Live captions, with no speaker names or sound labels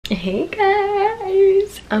Hey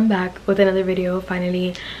guys, I'm back with another video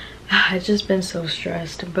finally. I've just been so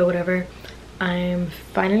stressed, but whatever. I'm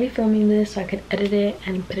finally filming this so I can edit it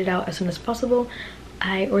and put it out as soon as possible.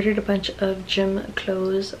 I ordered a bunch of gym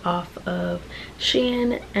clothes off of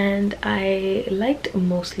Shein and I liked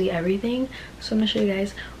mostly everything, so I'm gonna show you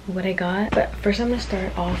guys what I got. But first I'm gonna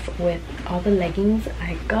start off with all the leggings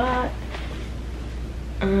I got.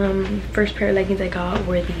 First pair of leggings I got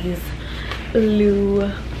were these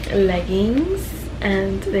blue leggings,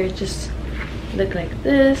 and they're just look like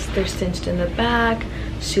this. They're cinched in the back,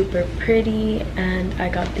 super pretty, and I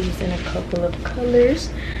got these in a couple of colors.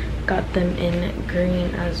 Got them in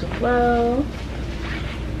green as well.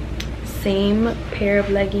 Same pair of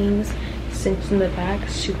leggings, cinched in the back,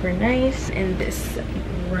 super nice, and this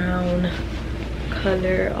brown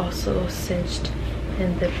color also cinched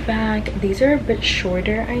in the back. These are a bit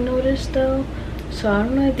shorter, I noticed though, so I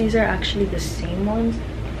don't know if these are actually the same ones,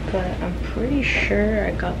 but I'm pretty sure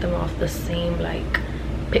I got them off the same like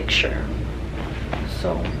picture,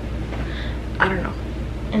 so I don't know.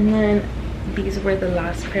 And then these were the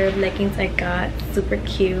last pair of leggings I got. Super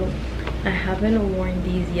cute. I haven't worn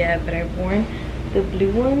these yet, but I've worn the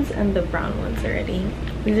blue ones and the brown ones already.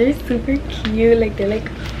 These are super cute, like they're like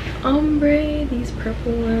ombre. These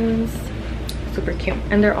purple ones, super cute,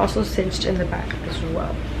 and they're also cinched in the back as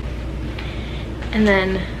well. And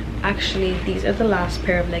then actually these are the last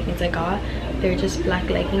pair of leggings I got. They're just black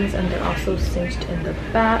leggings and they're also cinched in the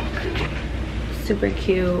back. Super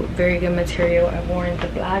cute, very good material. I've worn the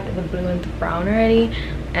black, the blue, and the brown already,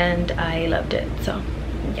 and I loved it. So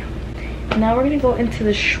yeah, now we're gonna go into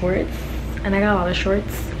the shorts, and I got a lot of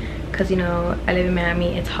shorts because, you know, I live in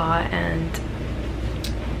Miami, it's hot, and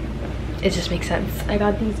it just makes sense. I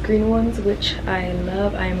got these green ones, which I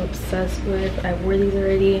love. I am obsessed with. I wore these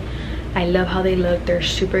already. I love how they look. They're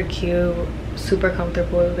super cute, super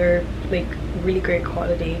comfortable. They're like really great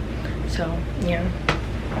quality, so yeah.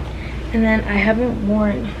 And then I haven't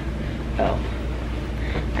worn, oh,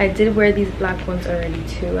 I did wear these black ones already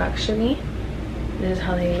too, actually. This is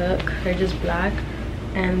how they look. They're just black,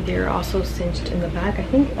 and they're also cinched in the back. I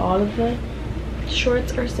think all of the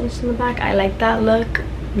shorts are cinched in the back. I like that look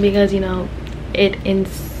because, you know, it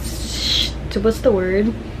what's the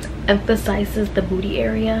word, emphasizes the booty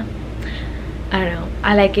area. I don't know,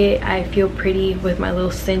 I like it. I feel pretty with my little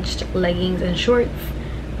cinched leggings and shorts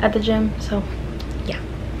at the gym, so yeah.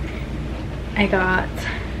 I got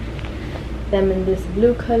them in this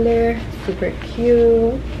blue color, super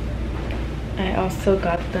cute. I also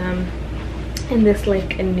got them in this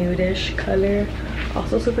like a nudish color,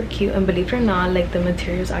 also super cute. And believe it or not, like the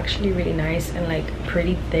material is actually really nice and like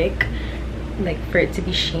pretty thick, like for it to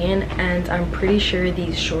be Shein. And I'm pretty sure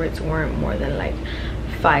these shorts weren't more than like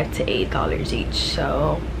 $5 to $8 each,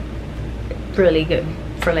 so really good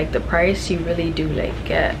for like the price. You really do like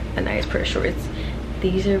get a nice pair of shorts.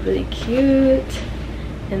 These are really cute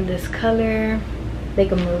in this color,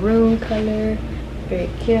 like a maroon color,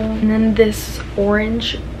 very cute. And then this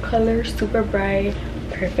orange color, super bright,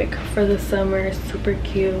 perfect for the summer, super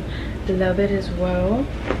cute, love it as well.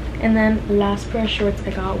 And then last pair of shorts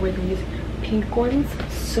I got were these pink ones,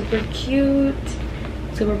 super cute,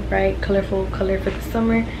 super bright, colorful color for the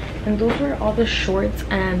summer. And those were all the shorts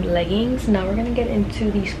and leggings. Now we're gonna get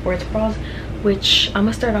into these sports bras, which I'm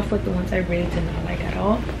gonna start off with the ones I really did not like at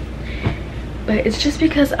all. But it's just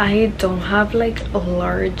because I don't have like a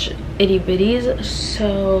large itty bitties,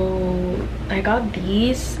 so I got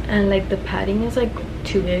these, and like the padding is like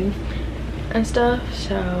too big and stuff,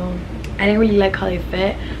 so I didn't really like how they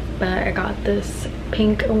fit. But I got this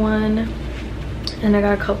pink one, and I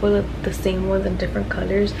got a couple of the same ones in different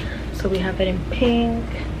colors. So we have it in pink,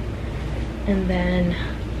 and then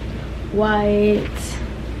white,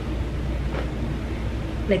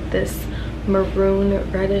 like this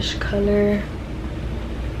maroon reddish color,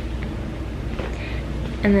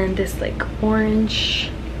 and then this like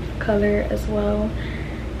orange color as well.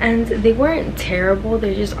 And they weren't terrible,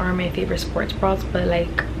 they just aren't my favorite sports bras, but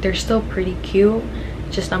like they're still pretty cute,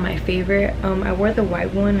 just not my favorite. I wore the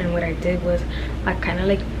white one, and what I did was I kind of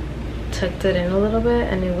like tucked it in a little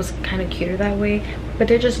bit, and it was kind of cuter that way. But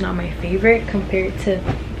they're just not my favorite compared to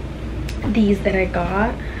these that I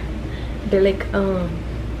got. They're like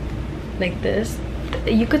this.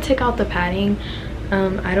 You could take out the padding.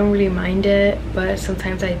 I don't really mind it, but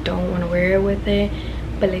sometimes I don't want to wear it with it,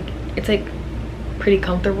 but like it's like pretty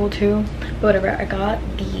comfortable too. But whatever, I got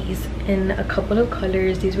these in a couple of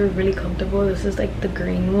colors. These were really comfortable. This is like the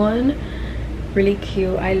green one, really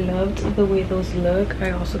cute. I loved the way those look.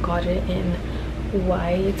 I also got it in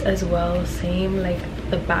white as well, same. Like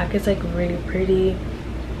the back is like really pretty,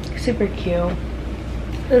 super cute.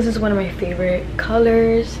 This is one of my favorite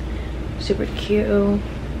colors, super cute.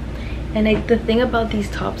 And like the thing about these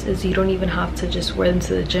tops is you don't even have to just wear them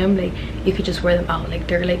to the gym. Like you could just wear them out, like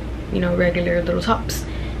they're like, you know, regular little tops.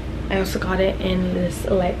 I also got it in this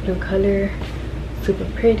light blue color, super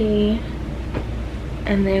pretty.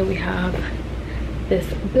 And then we have this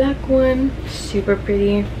black one, super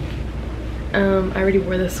pretty. I already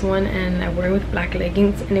wore this one and I wore it with black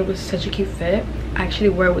leggings and it was such a cute fit. I actually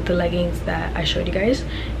wore it with the leggings that I showed you guys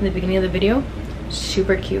in the beginning of the video.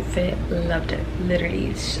 Super cute fit, loved it.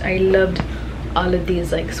 Literally, I loved all of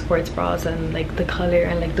these like sports bras and like the color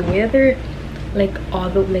and like the way that they're like all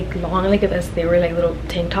the like long like this. They were like little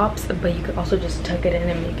tank tops, but you could also just tuck it in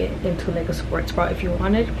and make it into like a sports bra if you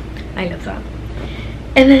wanted. I love that.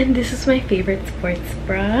 And then this is my favorite sports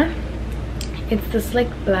bra. It's this like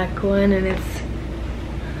black one and it's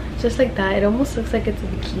just like that. It almost looks like it's a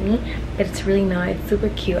bikini, but it's really not. It's super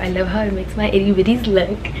cute. I love how it makes my itty bitties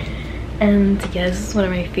look. And yeah, this is one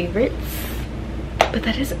of my favorites. But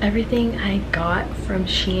that is everything I got from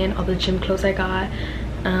Shein, all the gym clothes I got.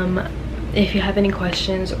 If you have any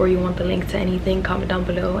questions or you want the link to anything, comment down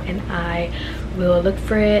below and I will look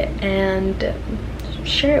for it and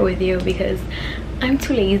share it with you, because I'm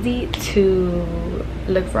too lazy to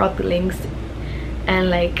look for all the links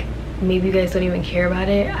and like maybe you guys don't even care about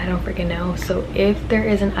it. I don't freaking know. So if there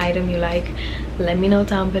is an item you like, let me know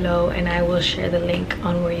down below and I will share the link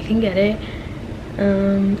on where you can get it.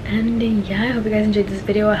 And yeah, I hope you guys enjoyed this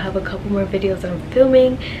video. I have a couple more videos that I'm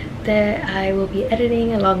filming that I will be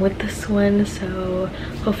editing along with this one, so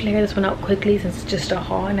hopefully I get this one out quickly since it's just a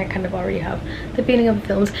haul and I kind of already have the beginning of the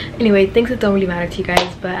films. Anyway, things that don't really matter to you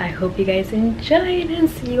guys, but I hope you guys enjoyed and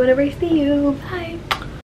see you whenever I see you. Bye.